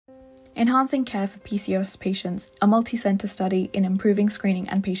Enhancing Care for PCOS Patients, a multi-centre study in improving screening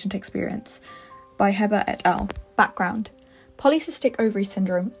and patient experience, by Hebbar et al. Background. Polycystic ovary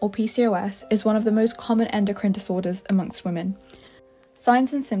syndrome, or PCOS, is one of the most common endocrine disorders amongst women.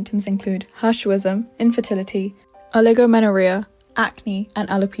 Signs and symptoms include hirsutism, infertility, oligomenorrhea, acne, and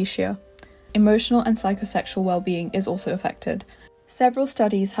alopecia. Emotional and psychosexual well-being is also affected. Several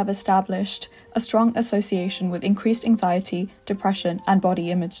studies have established a strong association with increased anxiety, depression, and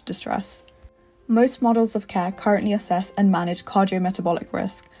body image distress. Most models of care currently assess and manage cardiometabolic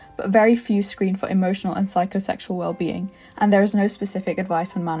risk, but very few screen for emotional and psychosexual well-being, and there is no specific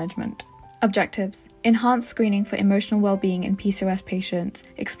advice on management. Objectives: enhance screening for emotional well-being in PCOS patients,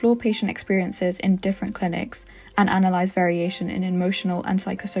 explore patient experiences in different clinics, and analyse variation in emotional and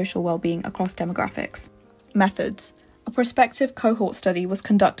psychosocial well-being across demographics. Methods: a prospective cohort study was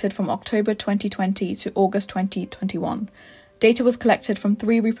conducted from October 2020 to August 2021. Data was collected from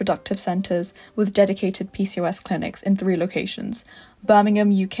 3 reproductive centres with dedicated PCOS clinics in 3 locations: Birmingham,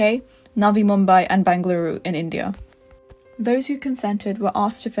 UK, Navi Mumbai, and Bengaluru in India. Those who consented were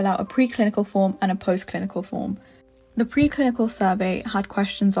asked to fill out a preclinical form and a postclinical form. The preclinical survey had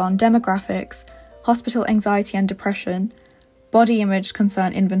questions on demographics, hospital anxiety and depression, body image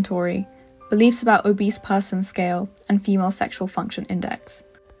concern inventory, beliefs about obese person scale, and female sexual function index.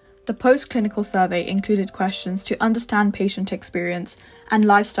 The post-clinical survey included questions to understand patient experience and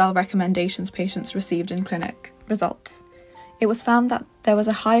lifestyle recommendations patients received in clinic. Results: it was found that there was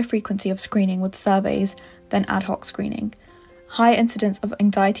a higher frequency of screening with surveys than ad hoc screening, higher incidence of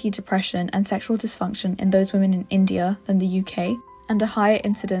anxiety, depression, and sexual dysfunction in those women in India than the UK, and a higher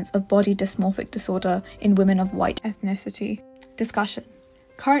incidence of body dysmorphic disorder in women of white ethnicity. Discussion: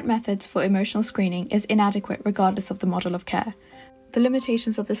 current methods for emotional screening is inadequate regardless of the model of care. The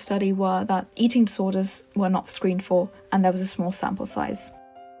limitations of this study were that eating disorders were not screened for, and there was a small sample size.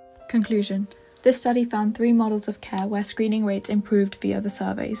 Conclusion: this study found 3 models of care where screening rates improved via the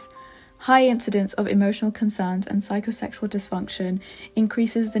surveys. High incidence of emotional concerns and psychosexual dysfunction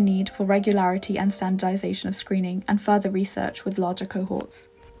increases the need for regularity and standardization of screening and further research with larger cohorts.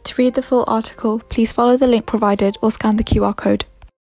 To read the full article, please follow the link provided or scan the QR code.